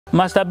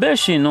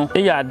Masturbation no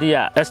e ya de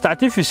a start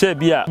fi say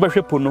bia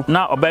behwe pono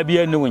na oba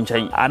bia ne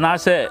wonchen ana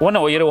se wona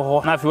oyere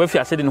ho na afi wafi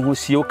asede ne ho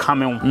sie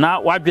kamem na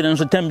wadwene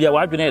nso tambia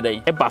wadwene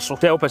dey e baso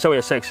say opese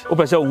we sex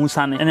opese wo hu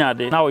sane ene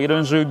ade na oyere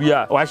nso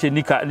bia wa hye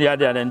nika ne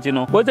ade ade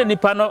ntino wote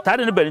nipa no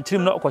tade ne bani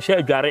tirim no okwohye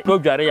adware no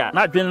adware ya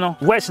na adwene no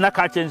wes na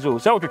ka chenzo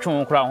say wotwetwe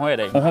ho kra ho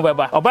yede ho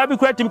beba oba bi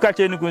kra tim ka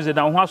chen ku nse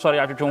na ho asore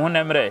atwetwe ho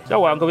na mre say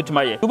wa anka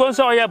betima ye ubon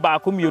say oye ba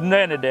akom yonu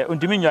na ne de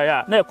ontimi nya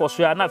ya na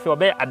ekoso ya na afi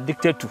obe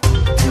addicted to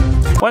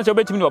once you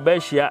bet me oba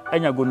hia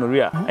anya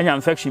gonorrhea anya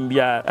infection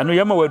bia anu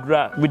yama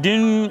wadura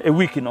within a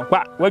week no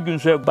kwa wadun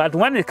so but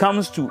when it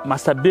comes to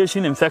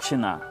masturbation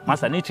infection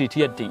master need treat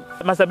here thing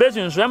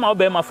masturbation so yama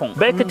oba ma fon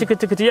be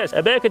kitikiti yes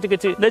e be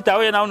kitikiti later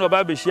we na no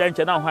oba be hia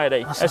nche na ho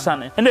ayde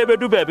esane na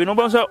ebedu baby no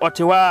bon so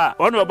otewa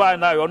ono oba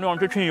na yo no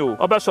ontwetwen yo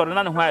oba sore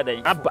na ne ho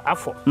ayde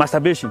afọ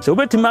masturbation so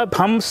obetima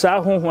pam sa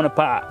ho ho na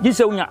pa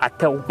gise unya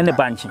atew ene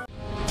banchi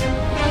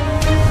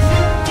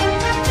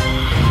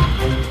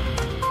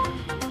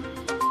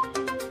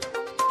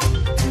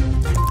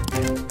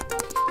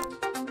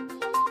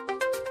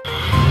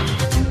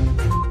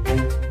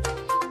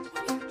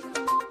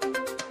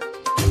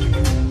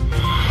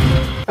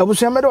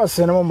Abusiamede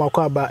wasenemo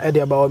makwaba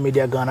ede aba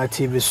Mediaghana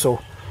TV so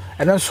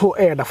ene so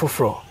da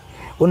foforo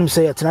wonim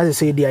se yetena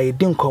se dia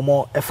yedi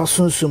nkomo efa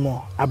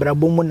sunsumo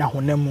abrabomu na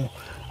honemu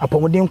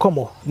apomodi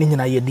nkomo ni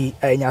nyina yedi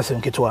anya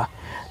asem ketwa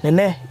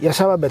nene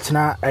yesaba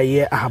betena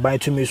aye ahaban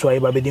tumi so aye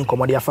babedi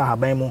nkomo dia fa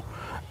ahaban mu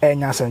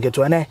anya asem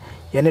ketwa ne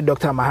ye ne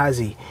Dr.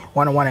 Mahazy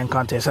one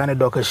encounter sane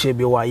Dr.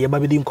 Shebi wa ye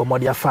babedi nkomo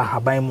dia fa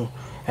ahaban mu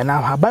ena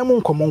ahaban mu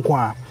nkomo nko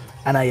a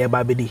ana ye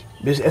babedi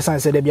because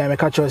essence de bia me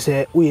ka cho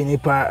se uye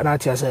nipa na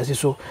ti asase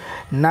so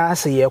na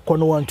se ye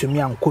kono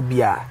wantumi anko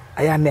bia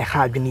aya ne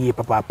ha adwene ye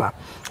papa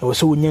o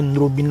se wonye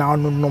ndro bi na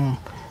ononom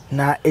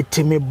na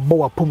etime bo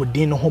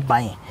wapomudin no ho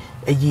ban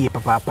eyi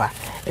papa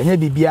enye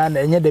bibia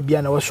na enye de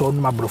bia na wo so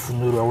onum abrofu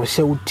nuru wo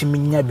se utimi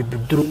nya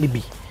bibiduro ni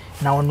bi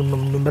na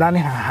ononom numra ne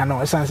ha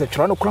no essence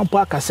chro no krampo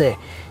aka se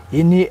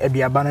yeni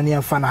aduaba no ne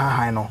mfa na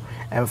ha no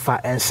emfa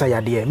ensa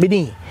yade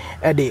midi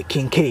ede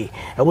kinke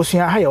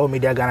ebusua ha ya o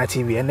Mediaghana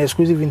TV an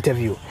exclusive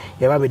interview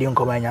ya ba bedi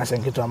nko manya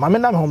senketo ma me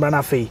na me ho bra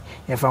na fei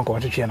ye fa nko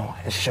twetwe no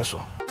ehye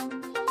so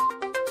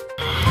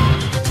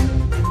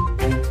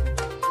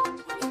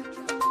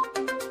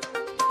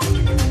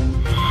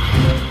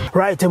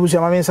right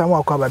ebusua ma me nsa mo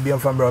akwa ba bi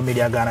mfa bra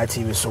Mediaghana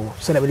TV so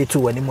se na bedi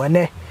tu wani mu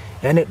ene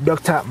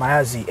Dr.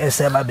 Mahazy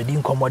ese ba bedi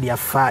nko mo dia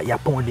fa ya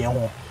pon de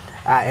ho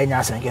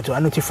enya senketo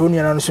anu ti froni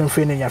na no so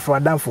mfre nya fra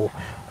danfo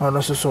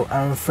no so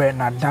amfre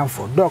na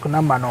danfo doc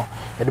number no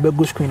e de be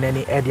go screen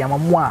ani e de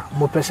amamo a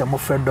mo pese mo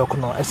fre doc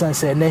no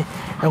esense ne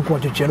enko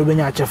twetwe no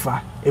benya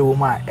achefa ewo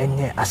ma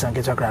enye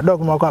asanketo kra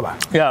doc no akwa ba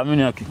ya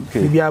mini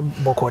bibia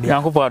bokodi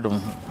yankopo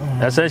adom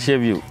asehia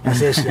bi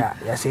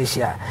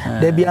asehia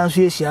de bia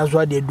nso yehia zo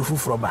ade du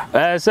fufuro ba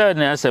se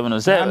ne asem no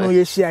se anu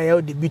yehia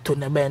ya de bito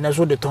ne ba ne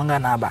so de tonga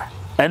na ba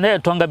ene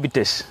tonga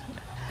bites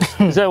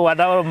say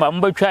wada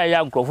mbetwa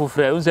ya nkrofo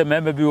frɛ unse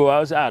mema bi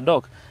wo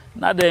doc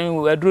na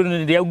den aduru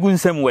ne de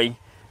agunsem wei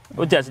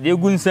o just de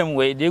agunsem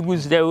wei de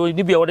aguns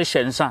de bia wo de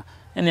hyensa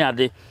ene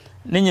ade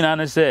ne nyina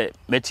no sɛ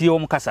metie wo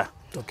mkasa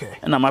okay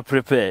na ma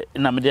prepare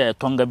na me de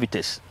tonga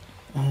bites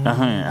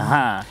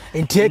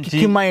entie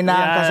kikimai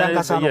na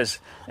kasa no yes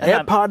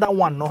powder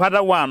one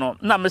no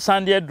na me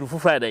sande aduru fo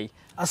friday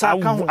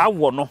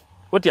awo no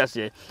what you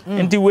say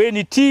enti we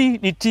ni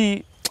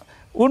ti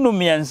unu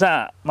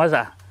miensa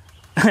maza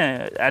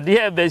ade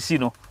e be si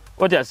no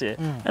what you say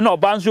na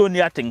oba nso oni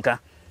atenka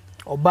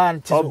oba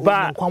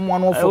nkwamwa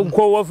no fo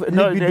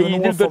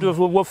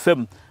wo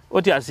fam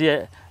what you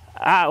say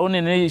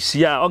oni ne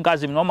sia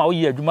orgasm no ma wo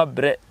yi adwuma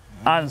bre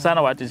ansa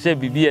na wate se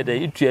bibie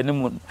de itue ne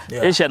mu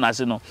e hye na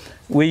se no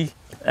we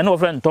ene wo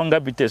friend tonga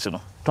bites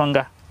no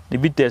tonga the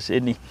bites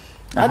eni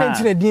ade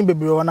ntine din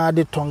bebre wona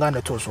ade tonga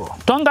ne to so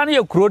tonga ne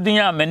ye kuro din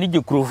a mani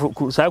je kuro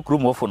sa kuro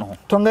mo fo no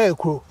tonga ye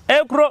kuro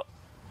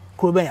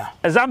Kubenya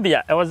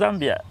Zambia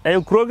Zambia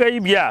Kroga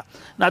ibia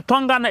na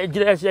tonga na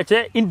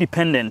eche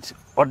independent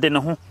or de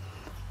ho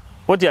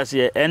what you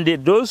say and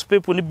those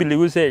people ni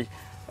believe say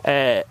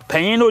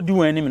panyin no di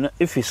wani me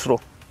if isro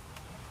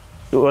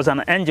it was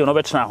an angel no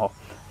betra ho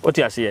what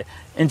you say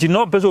and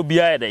no person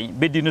bia dey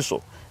bedi ni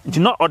so and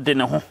no ode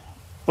ne ho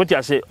what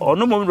you say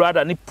ono mo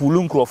rather ni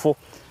pulu nkrofo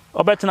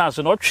obetna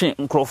so no twe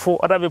nkrofo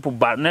other people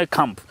ba na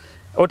camp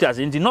what you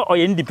say and no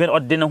independent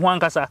ode ne ho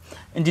ankasa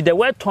and the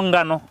word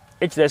tonga no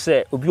ekire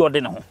say obi ode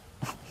ne ho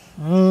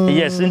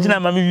yes ntina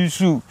ma me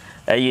yusu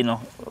you know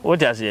what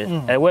you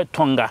say we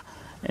tonga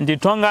and the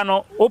tonga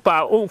no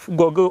opa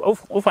google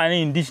find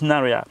in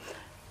dictionary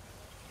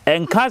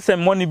and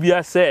Ghanansem money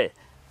bia say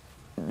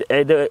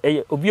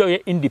obi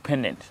oye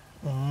independent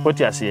what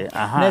you say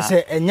na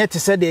say enye te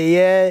say de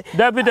ye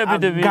dabi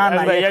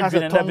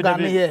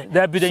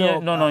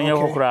no ye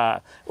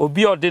hokra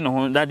obi ode ne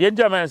ho na de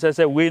njama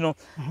say we no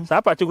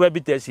sa particular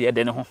bites ye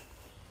de ne ho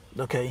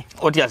okay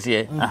what you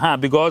say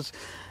because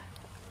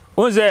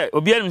onze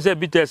obi anim say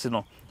bites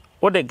no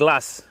what the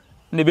glass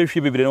ne be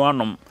hwe bebre no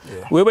anom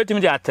we betim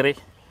de atere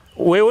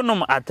we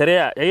wonom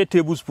atere a ye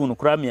tablespoon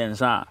kura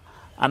miensa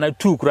and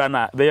 2 kura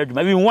na be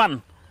adwuma even 1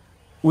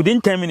 within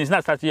 10 minutes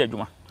na start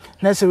adwuma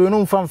na se we no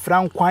mfa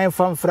mfra nkwan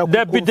mfa mfra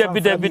da bi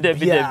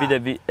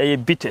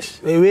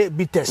bitters we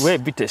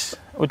bitters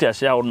what you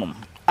say onom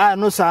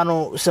no sa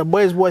no se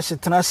boys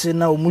tenase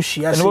na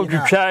omuhia se na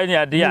twitwa ni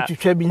ade a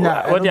twitwa bi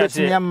na what you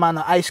say man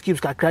no ice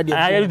cubes kakra de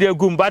ayi de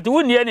gum but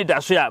wonni ani da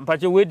so ya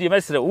mpache we di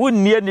mesre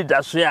wonni ani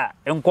da so ya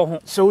enko ho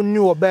so wonni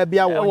wo ba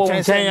bia wo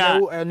nchen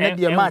na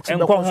de match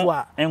be ko so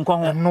a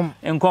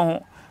enko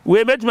ho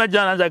we betuma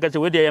jana za kache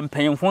we de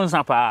empanyimfo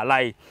nsa pa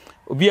lai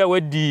obi a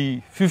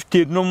wadi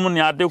 50 no mu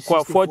ne ade kwa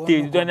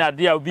 40 do ne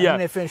ade a obi a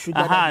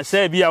aha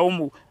say bia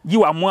wo gi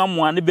wa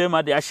moamoa ne be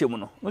ma de ahyem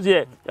no wo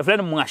se e fre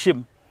ne mu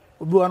ahyem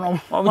obi wono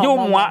obi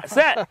wo moa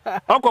say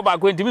okoba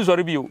ko ntimi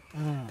sori bi o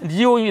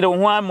ndi wo yire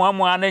ho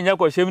amoamoa na nya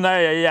ko hyem na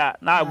ya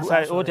na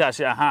oti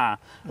ase aha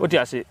oti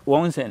ase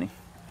won seni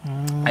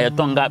aye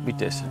tonga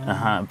bitters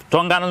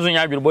tonga no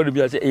nya adwere body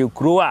bi ase e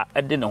kuro a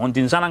ede ne ho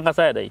ntinsana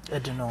nkasa ya dai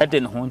ede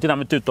ne ho ntina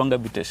mete tonga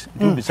bitters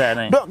du bi sai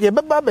na do ye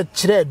beba be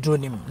kire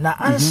adronim na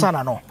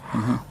ansana no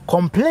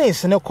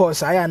complaints ne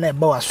cause aya na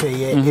eba waso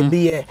ye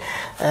ebi ye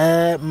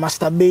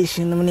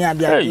masturbation ni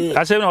ade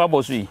ase na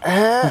wabosu yi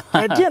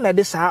ade na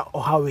de sa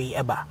ohawe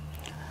eba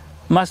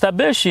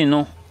masturbation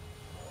no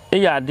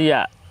e ya ade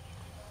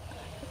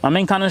a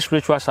main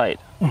spiritual side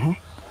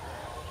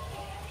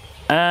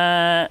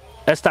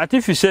a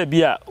starting fi say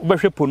bia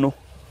obehwe pono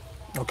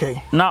okay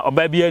na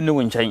oba bia ne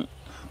wonchen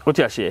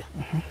oti ahye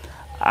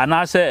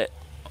ana say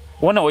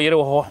wona oyere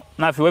wo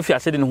na afi wafi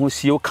asede ne ho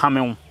sie o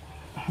kamen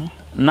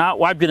na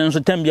wadwene nso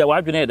tambia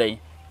wadwene edan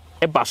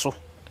e baso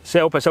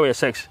say opese we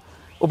sex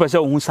opese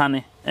o hu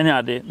sane ene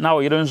ade na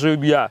oyere nso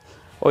bia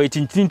o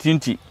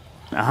tintintinti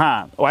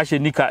aha wa hye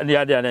nika ne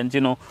ade ade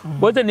ntino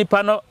bo te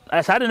nipa no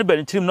asade ne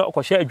bantrim no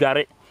okɔhye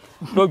adware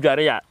no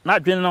adware ya na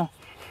adwene no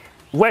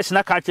west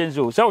na ka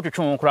chenzo say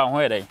otwetwe ho kra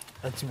ho edan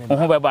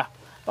ho beba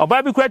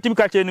oba bi kura tim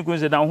ka chen ni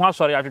kunze na ho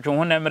asori atwetwe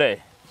ho na mre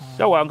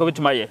say wa nko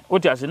bitima ye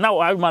oti ase na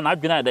wa ma na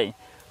adwene edan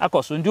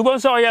akoso ndu bo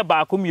nso oye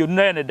ba ko mienu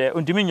na ne de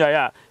ntimi nya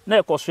ya na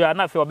ekoso ya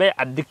na fe obe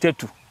addicted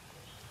to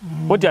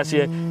oti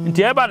ase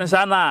nti eba ne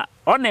sa na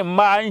one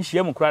mma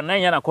nhia mu kura na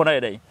nya na kona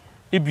edan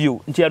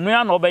ibio nti anu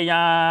ya na obe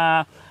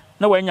ya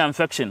na wanya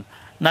infection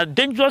na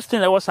dangerous thing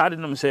that was hard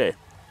them say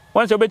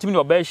once obetimi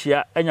obe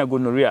hia anya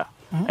gonorrhea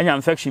anya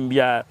infection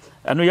bia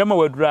anu ya ma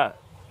wadura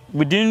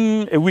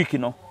within a week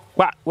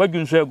what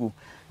you say go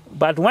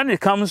but when it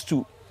comes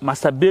to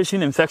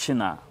masturbation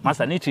infection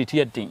master need treat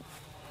here thing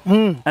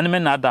and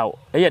men na daw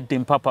e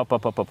dem papa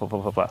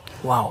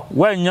wow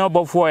when you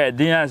before e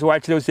din as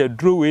watch say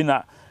draw we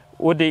na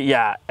wo de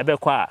ya ebe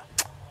kwa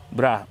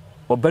bra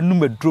obanu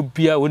madro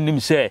bia wonim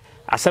say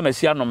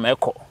asamasi anom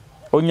ekọ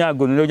onya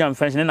gonule onya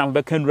infection na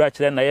be kan dura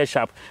kire na ye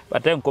sharp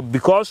but then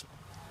because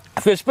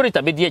fe spirit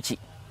abedi achi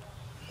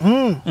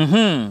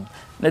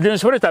na den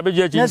spirit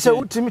abedi achi yes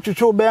utimi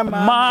twetwe be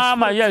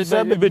mama yes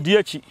abedi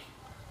achi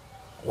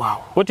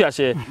wow what you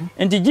say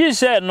and the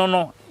say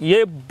no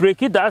ye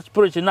break it that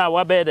spirit na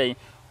wa be dey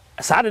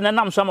sa de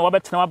nam so ma wa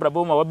betena wa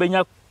brabo ma wa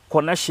benya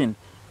connection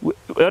we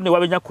wa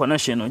benya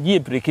connection no ye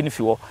break ni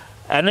fi wo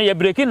eno ye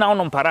break na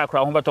ono mpara akra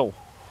ho beto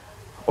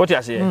what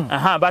you say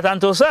but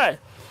until say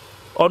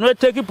ono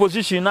take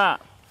position na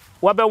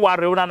wa be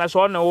ware na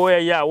so no wo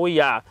ya wo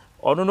ya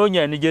ono no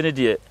nya ni je ne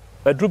de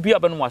adru bia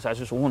be no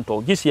asase so ho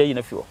nto gisi yi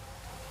na fi wo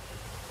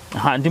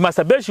ndi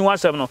masturbation wa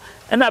sem no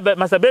na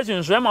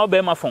masturbation so ma wo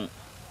be ma fon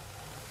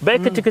be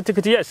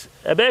kiti yes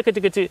e be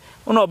kiti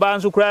uno ba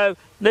nso kura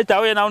later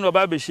we na uno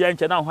ba be hia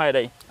nche na ho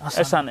ayai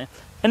esane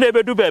na e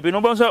be du ba bi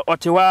no bo nso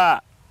otewa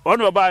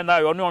ono ba na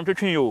ono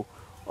ontwetwen yo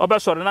obe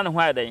sore na ne ho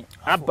ayai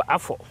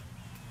afọ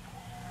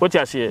what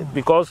you say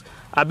because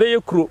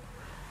abeye kro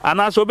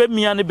ana so be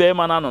mia ne be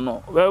ma na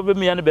no be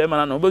mia ne be ma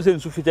na no bo se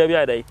nsu fita bi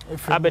ayai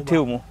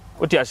abetew mu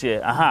what you say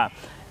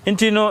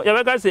nti no ya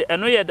be ka say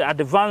eno ye the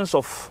advance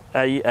of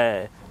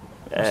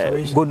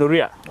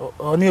gonorrhea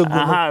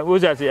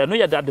what you say eno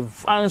ye the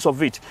advance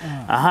of it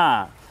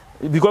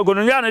because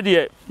gonorrhea na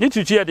de ni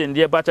tutu de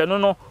de but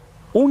no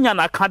unya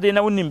na kade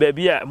na wonim ba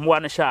bi a mo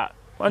na sha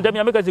on dem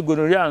ya make say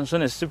gonorrhea nso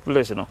na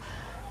syphilis no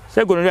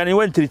say gonorrhea ni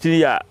wan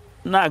tritiri ya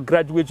na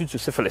graduate to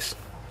syphilis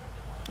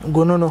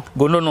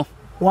gonono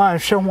wan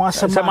hwe ho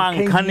asema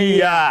kan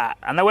ya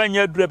ana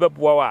wanya dure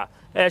beboa wa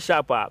e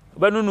sharp a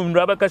ba nunu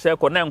mra ba ka say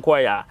ko na enko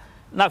ya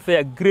na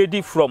fe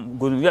grade from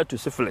gonorrhea to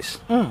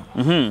syphilis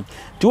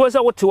ti wo say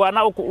wotiwa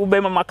na wo be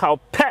mama ka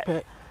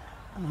pe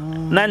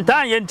na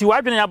ntan ye nti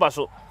wadwene ya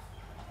baso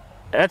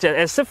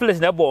e syphilis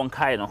na bo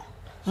onkai no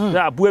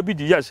na abua bi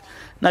di yes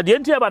na de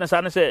nti aba ne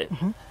sa ne say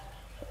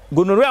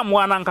gonorrhea mo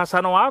ana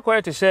nkasa no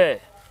akọ te say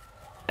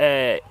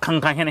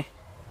kankanhene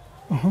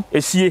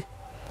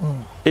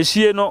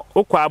esie no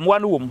okwa amwa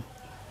no wom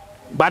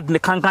bad ne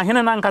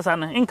kankanhene na nkasa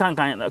no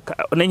nkankan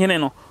ne hene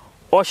no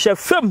o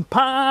hyefem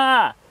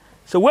pa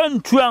se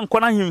wantu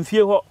ankona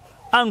hemfie ho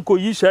anko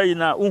yisha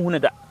na unhune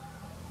da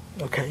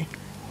okay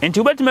enti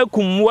obetime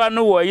kumwa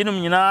no wo yinum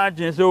nyina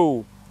agye se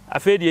o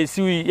afedi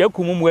esiwi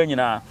yakumumwa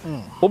nyina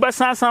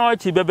obesansan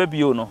wachi bebe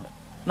bio no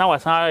na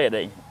wasan ya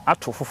dai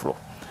ato foforo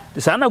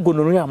de sana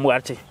gonorrhea mo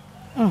arte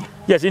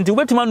Yes, into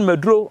wetman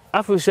medro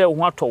afi say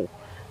ho ato.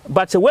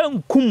 But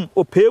when kum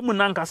opemu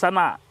nankasa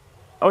na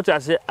o cha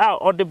say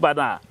o de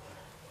bana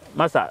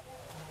master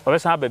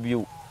obesa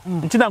baby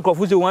nti na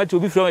nkrofo se won ati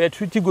obi from ya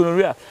treaty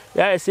gonorrhea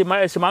ya say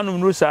my manum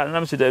no sa na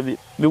me se da bi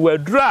me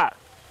wadura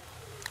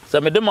se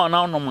me de ma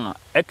na onom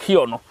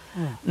ekio no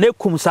na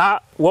kum sa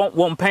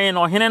won pen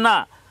no hene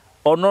na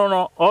ono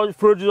no all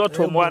producer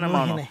to mo na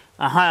ma no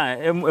aha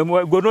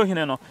gono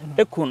hene no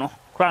eku no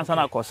kransa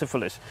na ko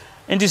syphilis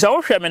nti sa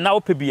wo hwe me na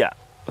opebia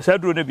sa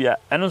duro ne bia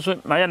eno so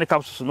na ya ne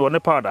capsules no ne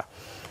powder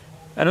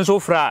eno so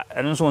fra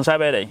eno so nsa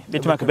be dey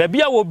bitima ka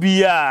bia wo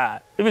bia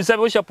ebi se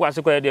wo shapo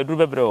ase ko ya de duro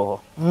bebre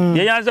ho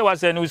ye yan se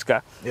wase ne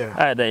uska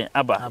ah dey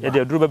aba ya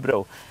de duro bebre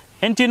ho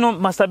nti no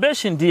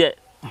masturbation de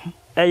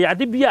ya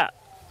de bia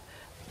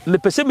me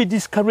pese me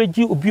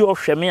discourage obi o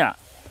hwe me a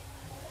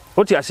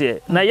oti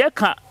ase na ye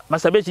ka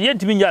masturbation ye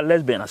ntimi nya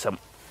lesbian asem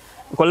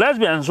ko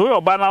lesbian so yo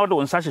ba na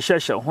wo nsa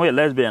hyehyehye ho ye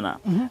lesbian a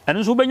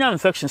eno so benya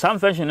infection some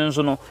infection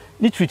nso no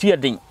ni treat ye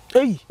den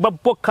ba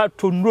boka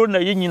to nro na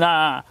ye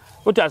nyina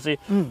oti ase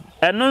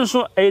eno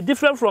nso e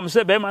different from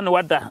say be man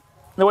wada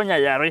na wanya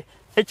yare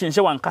e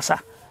chinse wankasa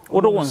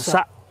wo do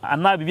wonsa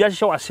ana bibia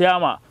hyehyɛ wase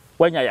ama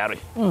wanya yare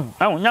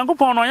ahụ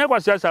nyankopɔn no onye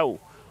kwase asa o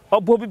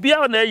obo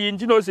bibia na yi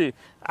nti no se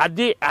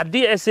ade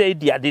ese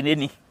di ade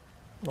neni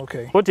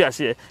okay oti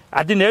ase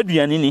ade na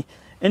aduane ni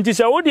nti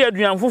se wo de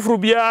aduan foforo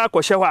bia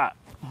kɔ hye hɔ a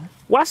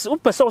was wo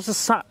pese wo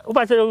sesa wo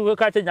ba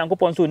ka che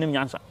nyankopɔn so onim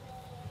nyansa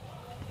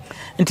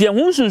nti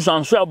ehun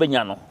sunsanso a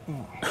obenya no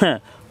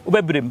wo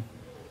bebrem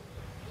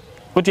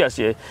oti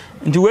ase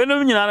nti we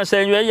no nyina na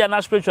say ya na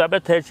spiritual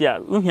better a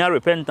uhia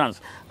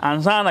repentance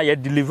ansa na ya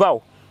deliver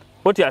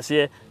oti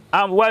ase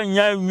am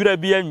wanya nwira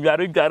bia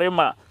nware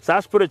ma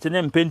sa spirit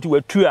ne mpenti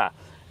watu a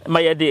ma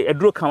ye de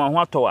eduro kama ho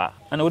ato a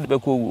na wo de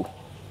beko wu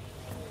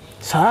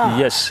sa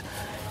yes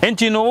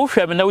enti no wo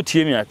hwɛ me na wo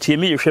tie me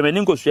ye hwɛ me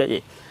ni nkosua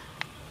ye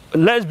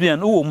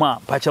lesbian wo ma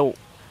pacho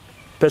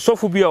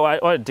pesofo bia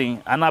o din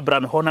anabra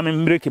me ho na me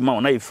mreki ma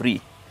na e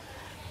free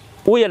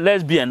wo ye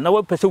lesbian na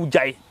wo pese wo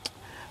jai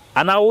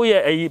ana wo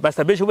ye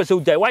masturbation wo pese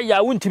wo jai wa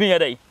ya wo ntimi ye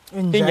dai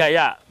inya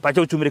ya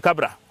pacho tumiri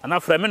kabra ana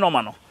fra me no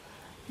ma no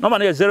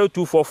number is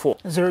 0244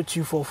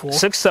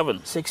 67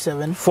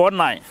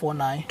 49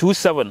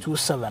 27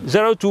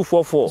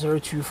 0244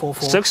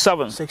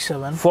 67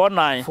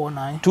 49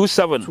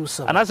 27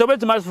 and as a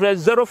bit my friend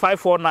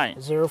 0549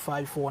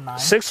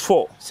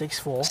 64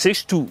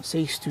 62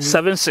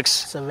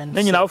 76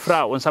 then you now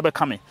fra on sabe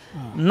come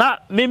na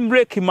me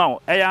break him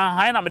out e ya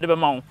han na me de be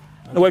ma na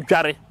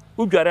wadware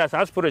udware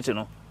as spirit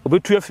no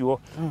obetu afi ho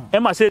e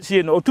ma se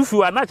tie no otufi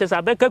wa na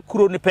chesa beka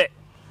kuro ni pe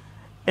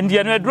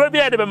India no adro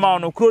bia de be ma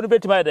no kuro no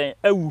betima den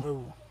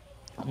awu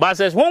ba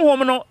says won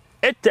hom no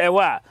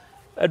etewa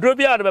adro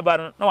bia de be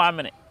ba no wa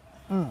mene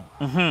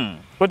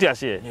what you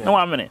say no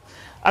wa mene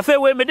afa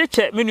we me de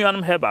che me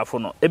nuanom heba fo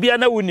no e bia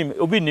na wonim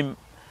obi nim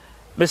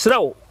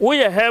mesrawo wo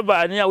ye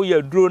heba ni a wo ye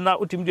adro na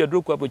utim de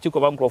adro kwa bochi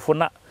kwa bankrofo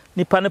na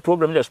nipa ne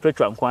problem de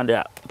spiritual nkwande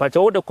a pa che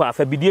wo de kwa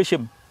afa bidie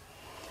hyem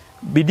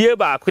bidie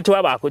ba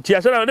akwetewa ba akoti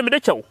ase na me de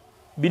chew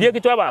bidie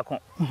ketewa ba akon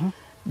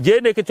je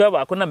ne ketewa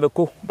ba akon na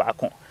meko ba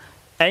akon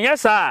enya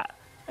sa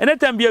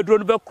anytime be adro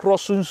no be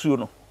cross nsuo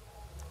no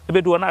e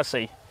be do na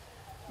asai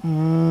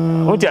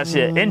o ti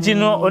ase enti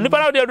no onipa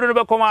na de adro no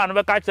be koma no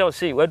be ka che o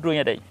sei we adro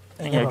nya dai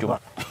enya adwuma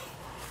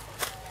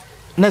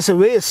na se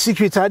we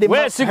secret ade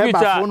we secret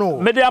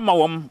me de ama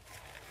wom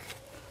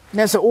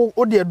na se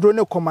o de adro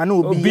ne koma na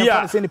obi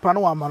ya se nipa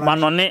no wa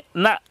manone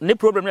na ne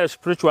problem na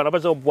spiritual na be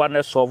so bo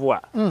na solve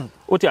a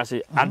o ti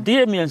ase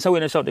ade mi ensa we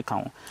na show de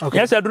kan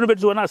yes adro no be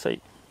do na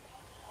asai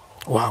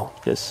wow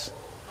yes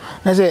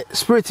na say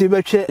spirit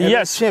be twe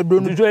yes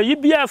do yi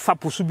bia fa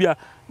posu bia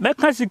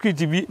meka secret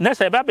bi na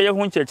say ba be ye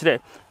ho nchekire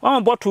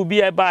won bottle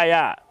bia ba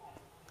ya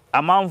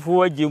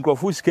amanfo agi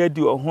nkrofo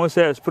skadi ho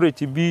say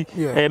spirit bi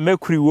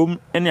mercury wom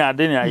ene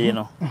ade ne aye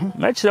no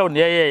me kire on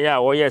ye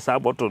ya wo ye sa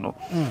bottle no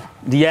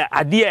de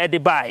ade e de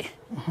bai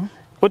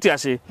oti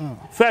ase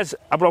first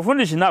abrofo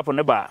ni shinap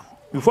ne ba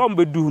before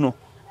mbe du no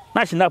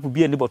na shinap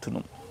bia ni bottle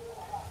no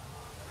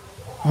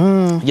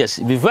yes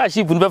before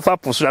she put be fa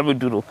posu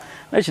abedu no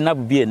na shinap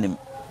bia nim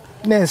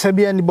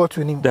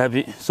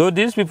so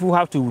these people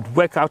have to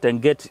work out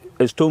and get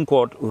a stone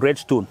called red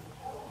stone.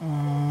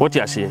 What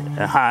you say?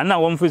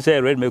 Now one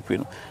say red mercury,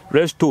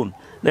 red stone.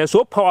 They're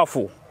so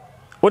powerful.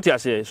 What you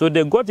say? So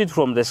they got it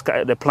from the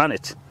sky, the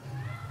planet.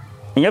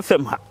 And you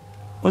fem ha.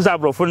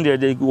 Unza from there,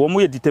 they one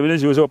way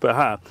determination was up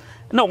her.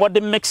 Now what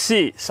they make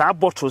say, sa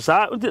bottles.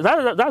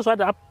 That's why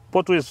that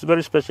bottle is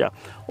very special.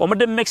 What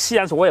they make say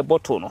as a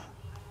bottle no.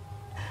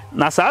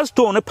 Now sa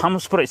stone a palm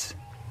sprays.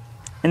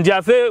 And the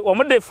affair,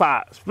 or they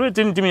far, spirit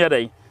into me a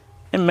day,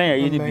 and may I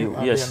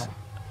yes.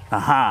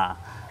 Aha,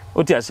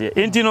 what you say?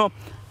 And you know,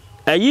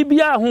 a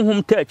yibia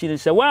whom touching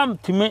is a one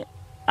to me,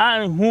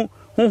 and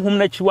whom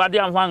let you are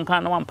there one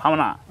kind of 1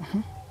 pound.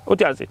 What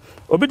you say?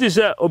 Obit is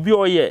a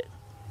obio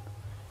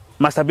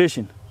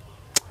masturbation.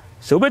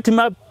 So bet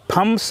my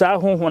pumps are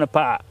home on a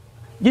par.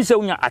 This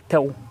only a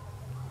tell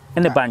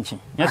and the banshee.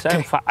 Yes,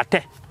 I'm for a te.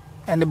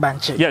 And the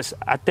banshee. Yes,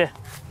 a te.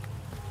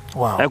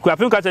 wow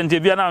akuapem ka sente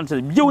bia na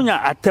nte bi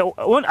unya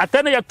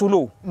ate na ya to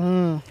no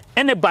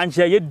ene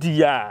banche ye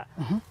dia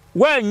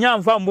wa nya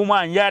mfa mbom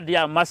an ya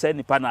dia masa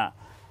nipa na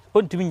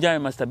ontimi nya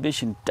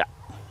masturbation da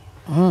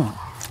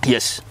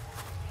yes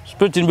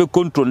spirit be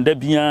control da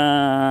bia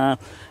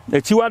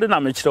na chiwade na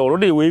me kire oro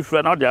de we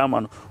fira na de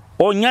ama no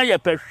onya ye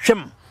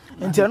pehwem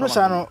nti anu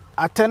sa no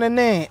atene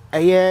ne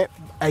eye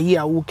ayi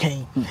awu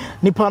kan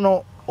nipa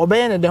no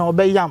obeye ne den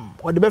obeyam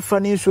ode be fa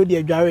ni so de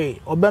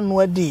adware obeno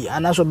adi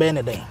anaso obeye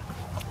ne den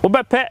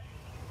obepe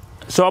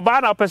so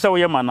oba na pese wo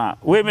yema na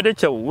we me de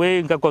chew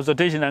we nka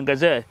consultation nka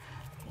say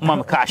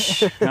mam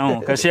cash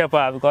no kasi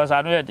pa because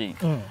I know it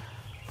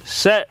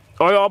say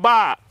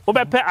oba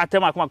obepe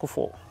atema akoma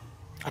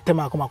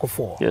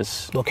ko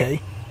yes okay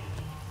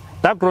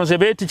that grows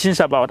be teachings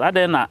about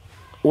adena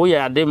wo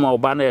ya de ma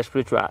oba na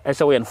spiritual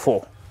ese we en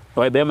 4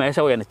 o be ma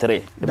ese we en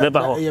 3 be ba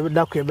ho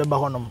da ku be ba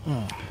ho nom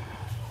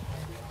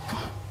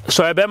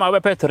so e be ma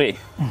obepe 3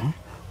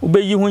 ube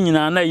yi hu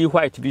nyina na yi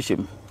white bishop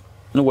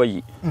no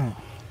wayi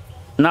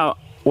now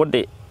what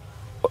the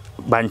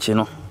banchi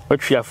no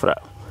watwi afra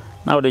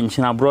now the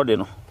nchina brode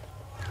no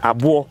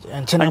abo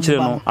anchire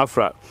no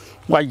afra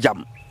wa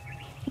jam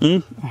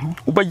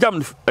uba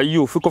jam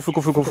ayo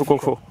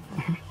fiko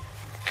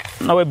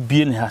na we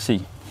bie ni ha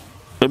sei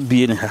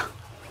bie ni ha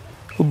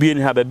ubie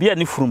ni ha ba bia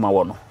ni furuma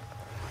wo no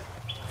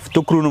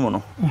tokuru no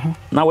no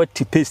na we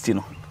ti paste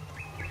no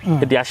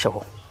e de ahye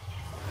ho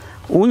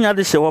unya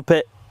de hye ho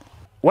pe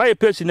wa e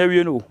paste na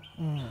wie no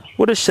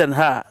wo de shen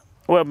ha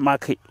we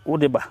market wo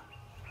de ba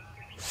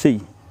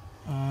sei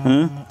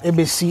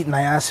ebesi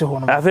na yase ho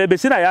no afa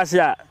ebesi na yase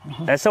a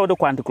ese wo de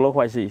quanti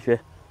clockwise sei hwe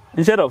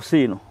instead of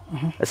sei no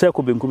ese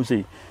ko benkum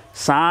sei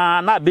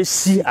sa na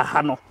besi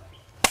aha no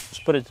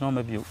spirit no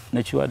ma bio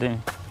na chiwa den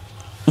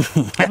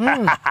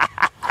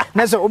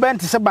na so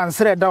obenti se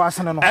bansere da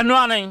wasene no eno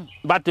anen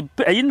but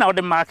eyi na wo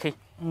de market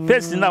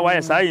paste na wa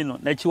yesa yi no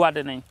na chiwa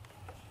den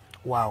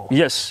wow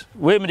yes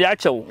we me de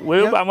achew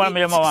we ba ma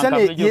me ma wan ka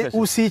be you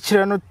usi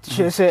kire no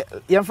se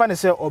yemfa ne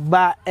se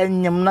oba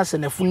enyem na se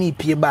nafuni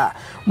pie ba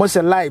mo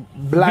se live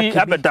black bi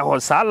abeda ho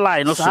sa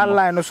line no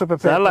so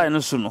pepe sa line no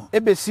so no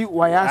ebesi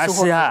wayase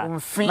ho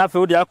mfin na fe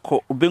wo de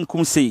akọ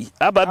obenkum sei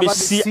aba be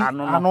si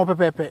ano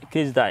pepe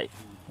case die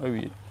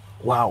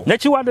wow na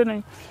chi wade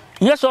ne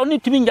yes oni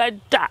timi nya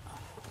da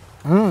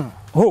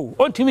ho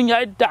on timi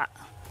nya da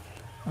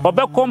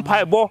obe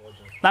kompai bo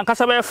na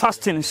Cassava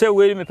fasting say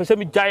we me pese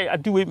me jai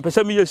adi we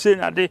pese me say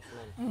na de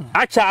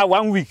acha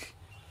 1 week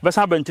be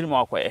sa bantini mo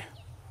akoye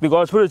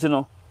because spirit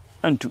no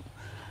antu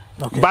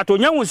okay but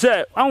onyahu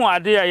say anwo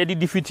ade ya de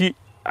defeat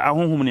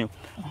ahonhom ne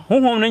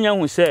honhom ne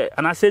nyahu say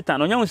ana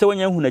satan onyahu say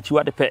wanyahu na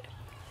chiwa de pe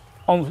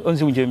on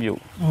si unjembio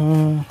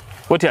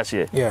what you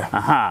say yeah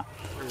aha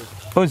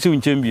on si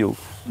unjembio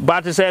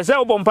but say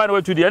obompa na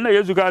watu de na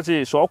yesu ka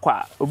say so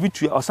kwa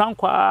obitu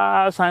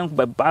osankwa san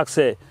back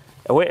say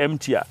e we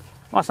empty a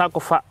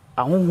osankofa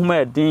ahonhom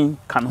edin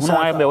kan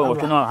hono aye be wo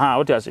no ha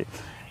what you say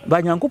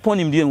ba nyankopon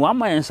nim die wa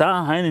man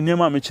sa han ne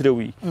nema me kire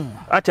wi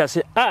ati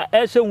ase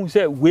se hu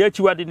se we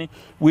achiwade ni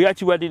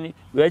what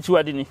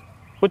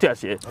you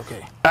say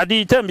okay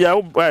adi tambia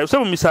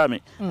so mi sa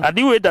me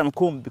adi we dam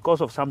come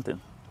because of something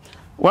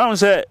one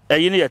say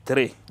eyi ne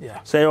 3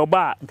 say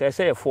oba nka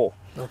say 4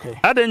 okay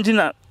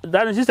adenjina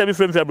that sister be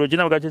frame fabro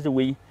jina ka say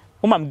we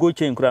o mam go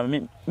chain kura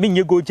me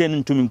nye go chain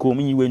ntumi nko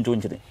me yiwe nto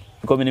nkire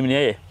because me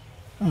ne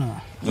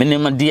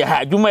minimum dia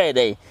ha djuma e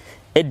dey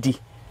edi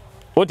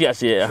what you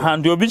say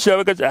hand obi chira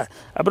we ka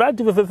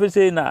abrati fefe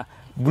say na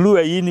blue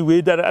ayi ni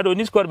we dar ado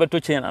ni squad beto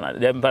chain na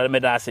dem me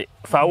da say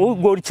fa wo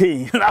go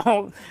chain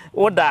now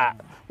wo da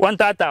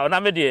 1,000 na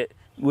me de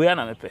we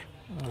na me pe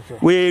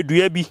we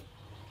dua bi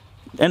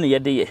ene ye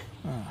de ye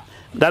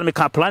that me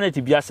can planet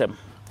bi asem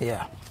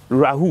yeah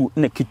rahu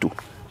na kito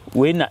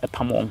we na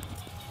epamon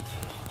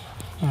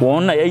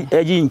one na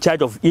in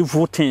charge of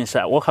evil things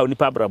what how ni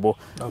pa brabo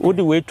wo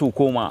the way to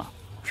koma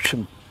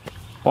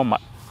oma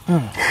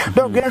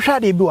donc gen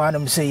shade bi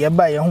wanum say ye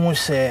ba ye hu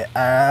say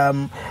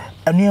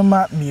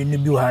anuema mienu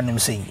bi wanum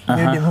say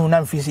me de hu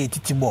na mfi say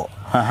titibo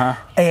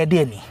eh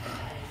de ni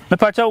me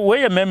pacha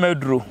we ye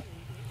memedro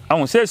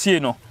ahun say sie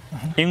no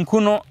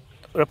nku no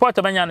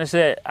report banya no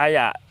say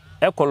aya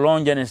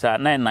ekolonje ni sa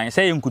 99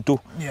 say nkuto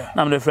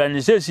na me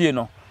friend say sie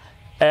no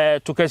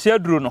to kase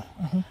aduro no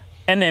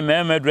ene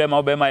memedro ma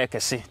obe ma ye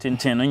kese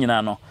tintin no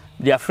nyina no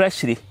dia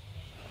freshly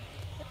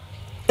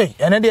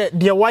ene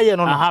de waye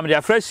no aha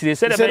dia freshly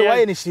say de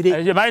waye ni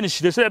shire je mai ni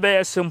shire say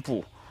be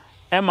simple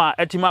ema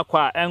etima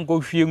kwa engo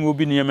hwie ngo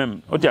bi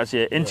niemem o ti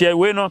ase enti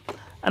we no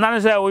ana ne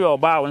say wo yo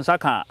ba won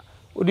saka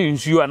o di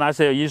nsuo ana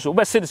say yiso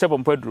be se de se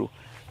bompaduro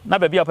na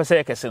ba bia pese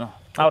ye kese no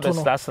na o de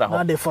strasra ho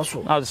na de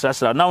faso na o de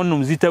strasra na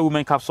onum zita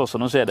women capsules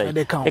no say dey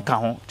e ka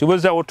ho ti bo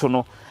ze wo to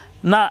no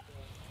na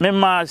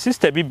mema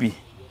sister bibi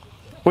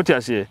o ti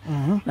ase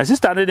na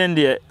sister ne den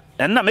de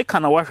na me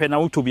kana wa hwe na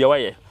wo to bia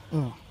waye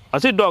I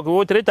say dog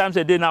wo 3 times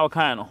a day now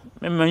kind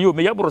no me you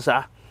me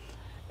yabrusa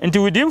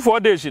until within 4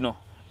 days you know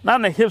na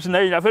na hips na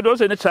ya fe do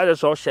say ne charge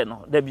so hye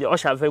no da bia o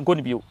sha fe nko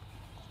ni bio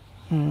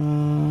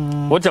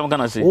What am I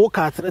gonna say? Walk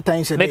at 3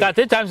 times a day. Make at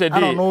 3 times a day.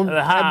 I don't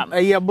know.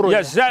 A year bro.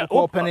 Yes,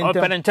 open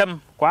in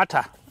term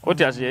quarter. What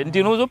you say?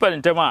 Ndi no open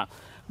in term.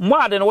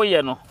 More than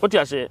we no. What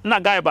you say? Na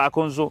guy back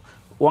on so.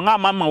 Wanga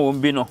mama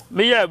wombi no.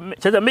 Me ya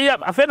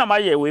afa na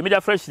maye we me da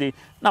freshly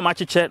na ma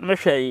cheche me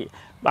hwe.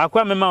 Ba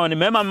kwa me ma woni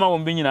me mama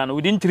wombi nyina no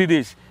within 3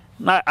 days.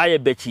 Na aye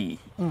bechi.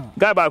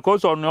 Guy back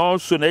also no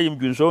so na yim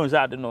gunso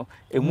nsa ade no.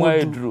 Emu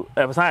ayeduru.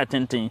 E san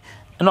atenten.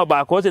 No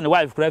back also the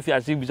wife craft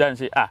as bi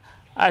say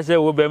I say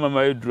we be mama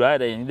eduru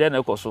ade then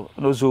e koso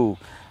no so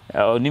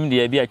onim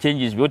de bia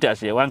changes bi what I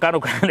say wan ka no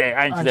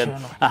anchi den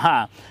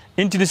aha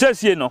into the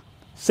say no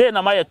say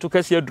na maye to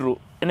kase eduru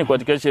ene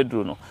kwati kase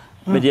eduru no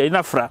me de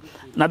ina fra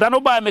na da no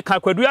ba me ka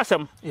kwadu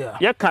asem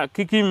ye ka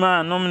kiki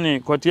ma no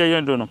me kwati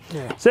yendo no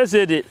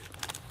say de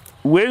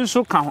we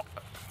nso ka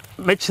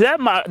me kire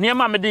ma ne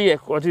ma me de ye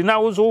kwati na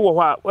wo so wo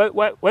ho a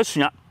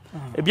wasua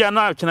e bia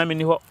na atwena me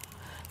ni ho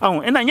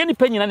ahun ina nya ni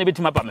panyina na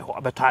betima ba me ho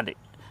abetade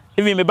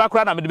even me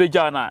background na me de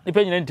beja na ni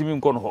panyina ntimi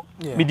nko no ho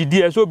me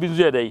didi e so bi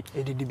nso ye dai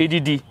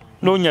edidi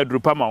no nya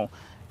drupa ma ho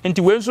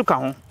enti we nso ka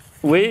ho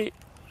we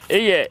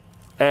eye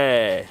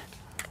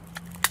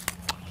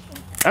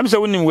am se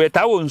wonim we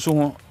ta wo nso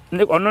ho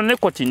ono ne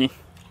kotini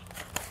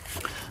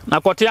na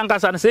koti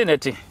ankasa ne se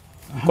neti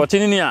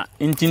kotini ni a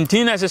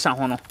ntintin na sesa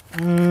ho no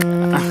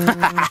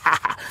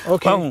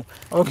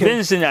okay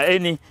ben sinya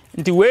eni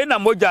nti we na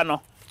moja no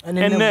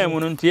enne mu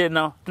no ntie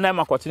na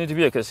ma kotini ti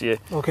bi ekese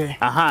okay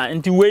aha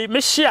nti we me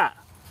hia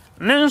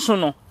ne nso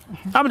no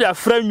am de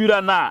afra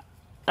nwura na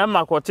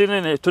ma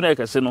kotini ne to na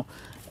ekese no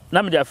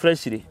na me de afra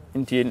shiri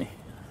ntie ni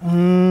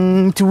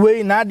nti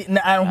we na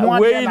ho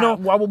ade na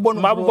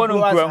wabobɔ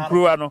no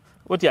nkruwa no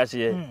what you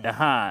say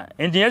aha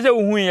nti yese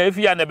hu ya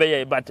efi ya na be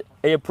ye but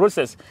a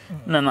process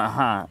na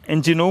aha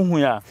nti no hu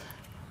ya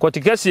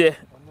kotikese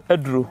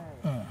aduro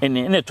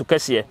ene to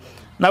kese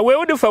na we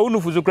wodi fa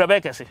wunufu zukra be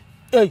kese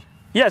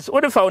yes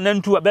wodi fa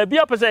wonantu ba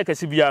bia pese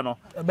kese bia no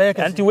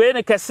nti we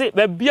ne kese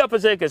ba bia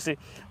pese kese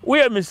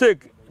we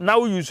mistake na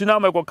we use na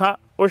makoka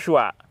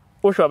ohwa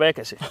be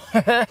kese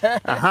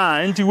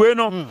aha nti we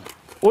no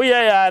we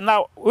ya na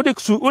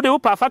wodi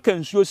upa fa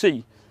kansuo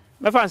sei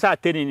me fa nsa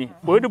ateni ni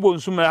wodi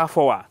bonsu me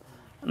afowa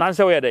na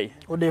nse we dey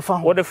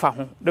wodi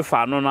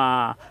fa no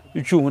na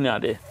utwu hu ni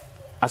ade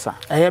asa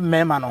eye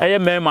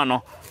mema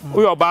no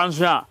we oba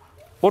nso a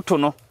woto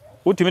no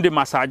wotimi de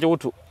massage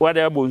woto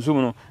wade bonsu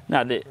no na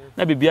ade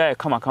na bibia e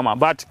kama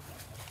but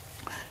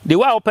the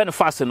way open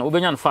fast no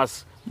obenya no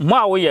fast mo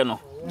a we ye no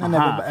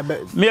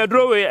me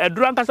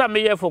edro ankasa me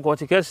ye for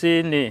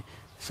kotikese ni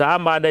sa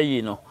ma da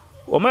yi no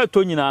o ma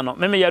to nyina no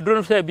me ya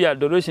drone say bia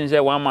duration say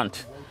 1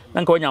 month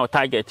na nka onya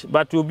target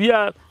but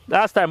obia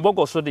last time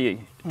bogo so dey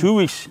 2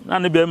 weeks na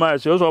ne be ma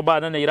so ba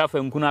na yira fa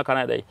nkunu aka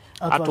na dey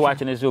ato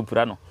ache ne se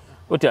opura no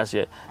oti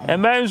ase e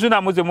ma nzu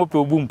na mo ze mo pe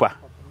obumpa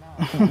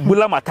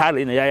bula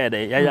matale na ya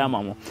dey ya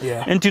mamo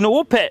enti no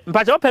wo pe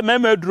mpacha wo pe ma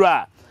aduru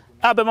a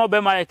abema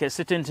obema ye ke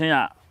sitenten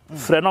a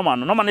frɛ no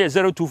man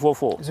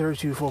 0244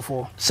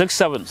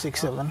 67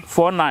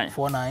 49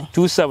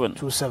 27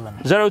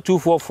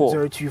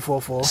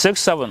 0244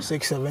 67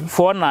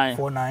 49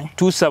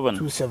 27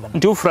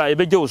 nti fra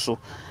ebeje wo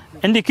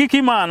ndi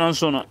kiki man no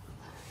so no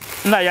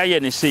na ya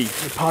ne sei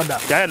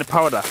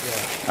powder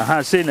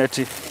aha sei na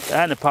ti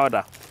ya ne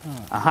powder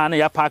aha na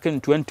ya packing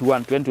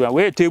 21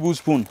 we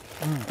tablespoon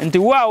nti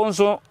wa wo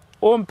so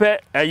ompe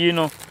ayi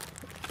no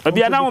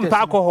bia na wo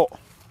mpa akọ ho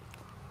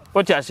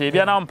what you say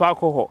bia na wo mpa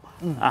akọ ho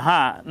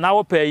aha na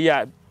wo pe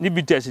ya ni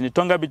bitters ni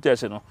tonga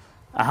bitters no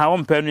aha wo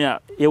mpa no ya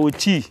ye wo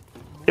tea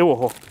e wo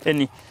ho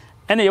eni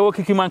ye wo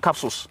kikiman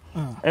capsules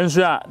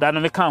enso a da no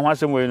me kan ho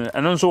asem we no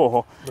eno nso wo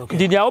ho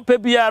di dia wo pe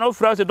bia no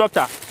fra se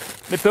doctor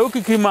me pe wo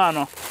kikiman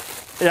no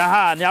ya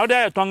ha ni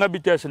awda tonga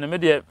bitters no me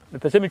de me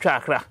pe se me twa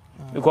akra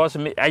because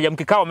me ayam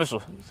kika wo me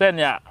so se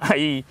ne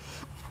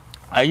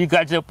ayi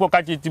gaje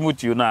pokachi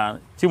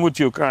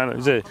Timothy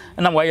kan say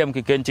na wayam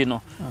kikenti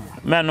no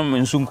me no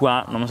nsunku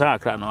a no msa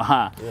akra no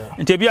ha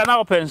nti bia na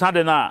open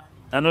de na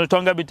no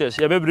tonga bitters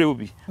ye bebre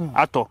obi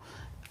ato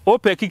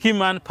open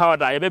kikiman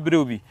powder ye bebre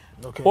obi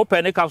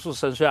open ne capsule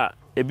senso a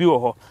ebi wo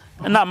ho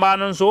na ma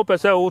no nso open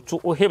say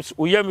o hips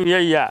o yam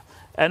ye ya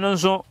eno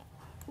nso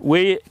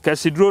we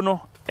kasidro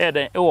no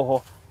eden e wo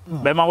ho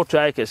be ma wo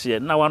try kese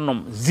na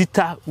wanom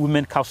zita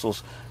women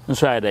capsules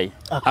nso ayedai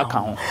aka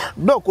ho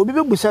doc obi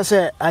be busa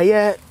se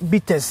aye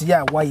bitters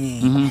ya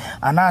waye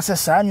ana se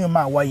sa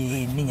anwuma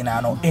waye ni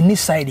nyina no any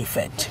side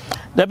effect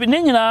da bi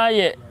ni nyina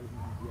ye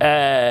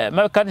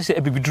me ka se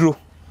ebibiduro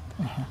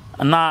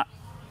na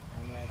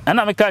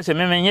ana me ka se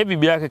me nye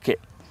bibia keke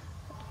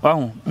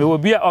wahu me wo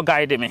bia o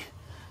guide me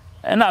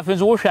na afi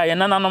so wo hwa ye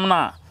nananom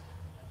na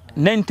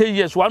 90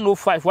 years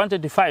 105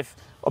 135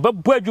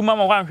 obebo adwuma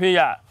ma wanhwe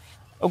ya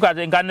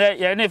okaze ngane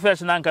ye ne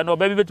first na nka no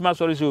baby betima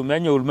sorry so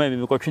manya oluma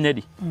mi ko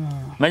twinedi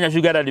manya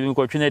sugar daddy mi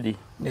ko twinedi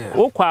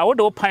wo kwa wo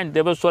de pint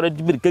de be sorry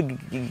dibir kegi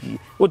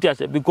what you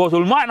say because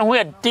oluma no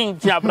ho thing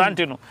ti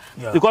abrante no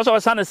because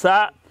our son is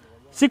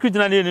secret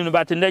na ne no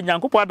but nda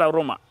nyankopo ada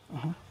roma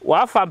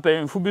wa fa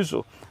mpemfu bi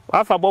so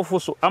wa fa bofo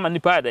so ama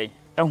nipa dai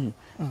ehu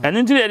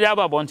eni nti de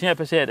aba bonten e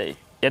pese dai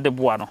ye de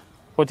boa no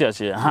what you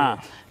say ha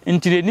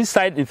into the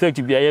side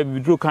effect be ya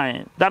withdraw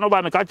kan da no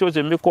ba me ka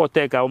che me call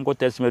take am go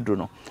test me do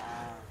no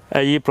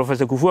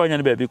Professor Kufu anya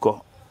ne ba bi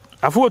ko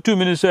afo 2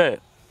 minutes say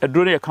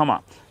edro ne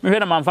kama me hwe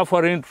na manfa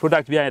foreign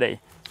product bi ai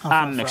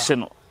am mix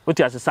no what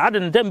you say sa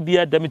de dem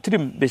bia dem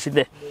trim be si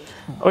de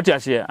what you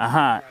say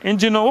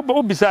engine no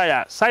obisa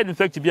ya side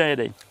effect bi ai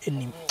dai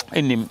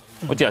enim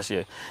what you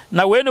say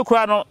na we no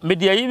kura no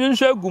media yi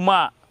nso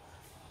aguma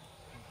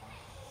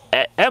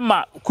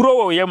Emma kuro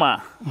wo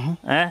yema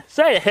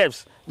say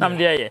helps nam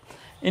de ye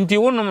nti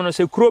wonum no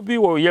se kuro bi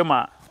wo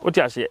yema what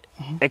you say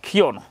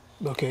ekio no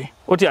okay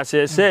what you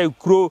say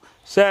kuro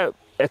say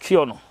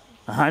ekio no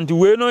nti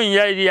we no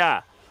nya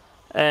dia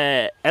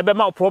ebe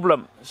ma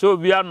problem so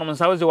bi anom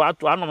sa we wa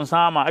anom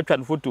sa ma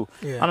atwa photo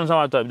anom sa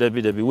ma to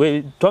debi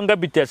we tonga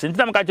bites nti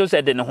nam ka che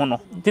say de ne ho no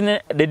nti ne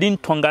de din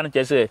tonga no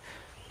che say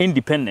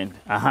independent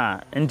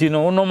nti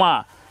no no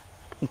ma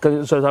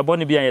so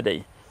saboni bi an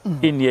ye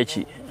in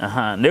yechi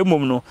na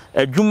emom no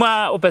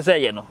adwuma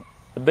opese ye no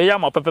be ya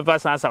ma pepepa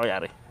san sa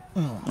yare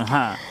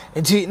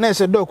nti na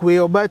se doc we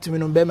obat mi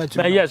no be ma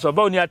tu yes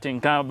oba oni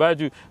atenka ba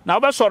du na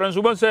oba soro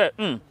nso bon say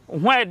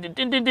why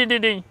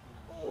din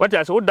what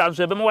I say what dance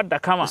be what da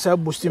kama say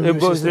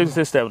boosting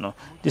system no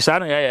the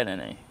sana ya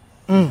ne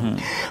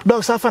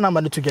Doc Safa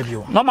number to give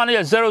you. Number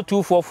is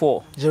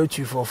 0244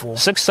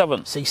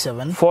 67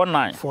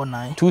 49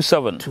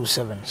 27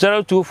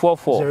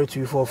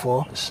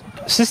 0244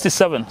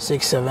 67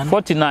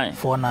 49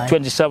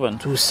 27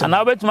 and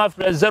I bet my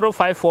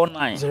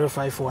 0549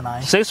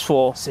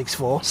 64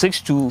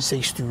 62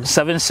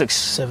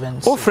 76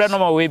 oh friend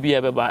number we be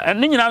eba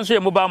and nyina nso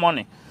mobile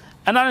money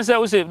and I say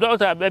we say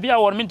doctor baby I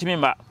want me to me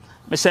ba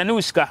me send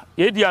you sika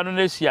ye dia no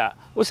na sia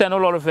we send no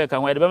lot of fake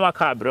and we be ma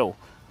ka brew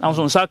na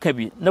so nsa ka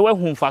bi na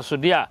wahu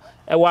mfasode a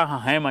e wa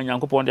hahan ma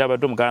Nyankopon de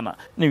abedom Ghana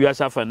na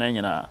wiasa fa na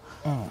nyina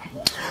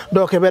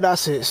Doc ebeda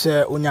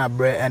se onya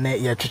bre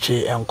ene ye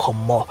twetwe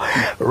enkommo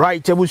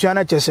right ebusia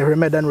na chese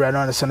remedan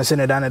rano na se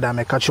ne dan da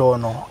me ka cho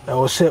no e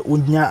wo se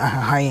onya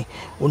hahan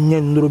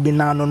onya nduru bi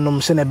na no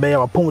nom se ne be ya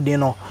wapon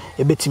no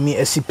ebetimi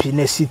asipi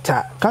na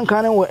sita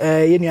kankan ne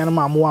ye nuan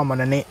ma mo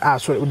amane ne a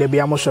so de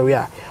bia mo so we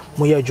a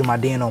mo ye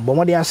adwumaden no bo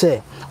mo de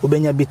ase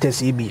obenya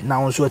bites ibi na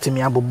won so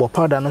atimi abobbo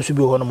powder no so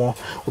bi ho no mo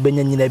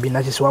obenya nyina bi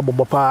na chese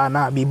wabobbo pa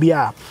na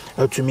bibia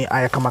atumi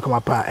ayakama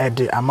kama pa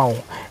ede amawo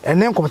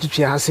ene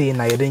nkomatwe ha sei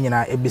na yede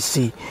nyina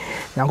ebisi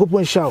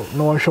Nyankopon shaw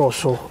no won hwe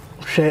so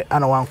hwe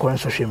ana wan kon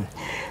so hwem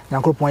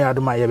Nyankopon ya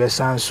adoma ye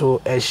besan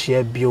so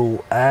ehia bio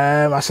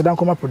asedan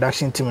koma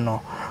production team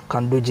no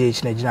kan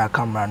doje na gina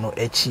camera no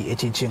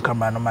echi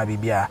camera no ma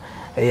bibia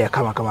eye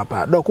kama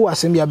pa Doc wo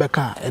asem bia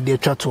beka e de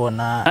twato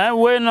na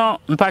we no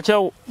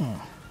mpache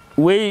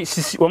we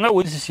sisi wonga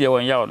we sisi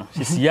won yawo no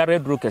sisi yare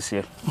dro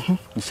kese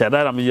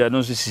nshadara mi ya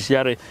no sisi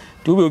yare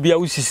to be obi a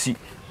usisi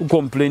u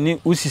complain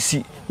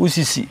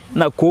usisi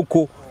na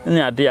koko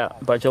ni ade a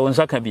mpache won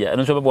saka bia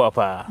no so be bo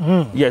pa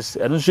yes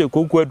no so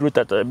koko adro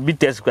tata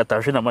bites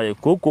kwatahwe na ma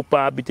koko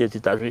pa bites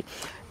titahwe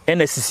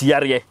ena sisi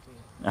yare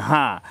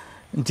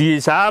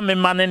nti sa me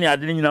mane ni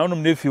ade nyina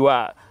onum na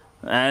fiwa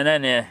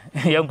ne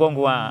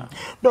yangongo a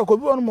Doc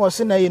obi on mo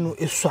se na yenu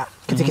esua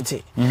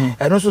kitikiti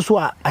eno so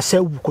a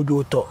asawu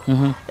kodwoto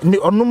ni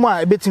onum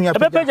a ebetimi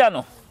apeja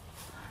no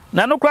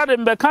na no kra de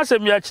mbe ka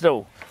sem ya kire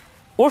wo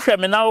hwe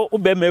me na wo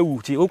be ma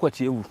ewu ti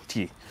okwati ewu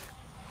ti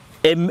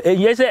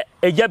yese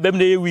eja bem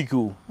na ye week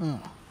o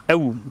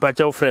ewu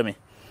bacha wo frɛ me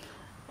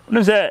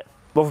no se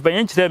bo fo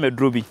benyen kire me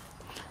dro bi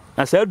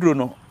na sa dro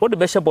no wo de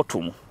be hye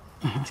bottom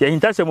ti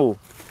ahinta sem o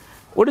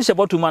wo de hye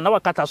bottom na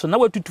wakata so na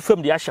watutu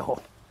fam de ahye ho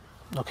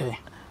okay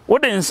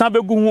what the nsa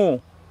begu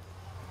ho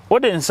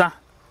what the nsa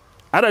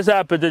ada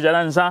sa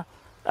peteja nsa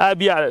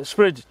abia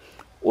spread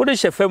what the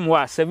chefem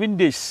wa 7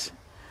 days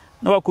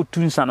na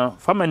wakutu nsa no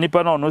fama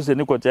nipa na ono se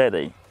ni kwota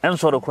dai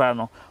enso do kra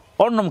no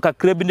onnom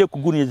kakra bi ne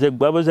kugu ni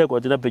zegba ba se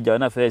kwota peja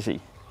na fa sei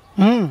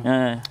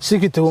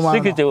sikite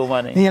wo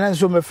man ni na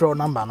so me frɛ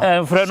number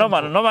no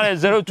frɛ number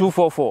is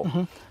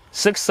 0244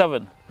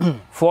 67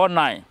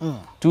 49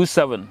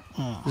 27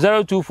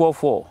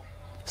 0244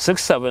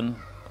 67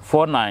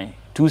 49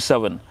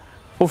 27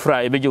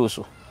 ofra ebeje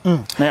oso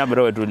na ya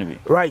bere wadro ni bi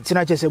right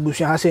na chese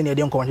busu ha se ne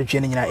de nkomatwe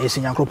ne nyina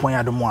esi Nyankopon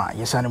ya domo a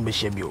yesa no be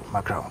hia bio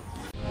makrawo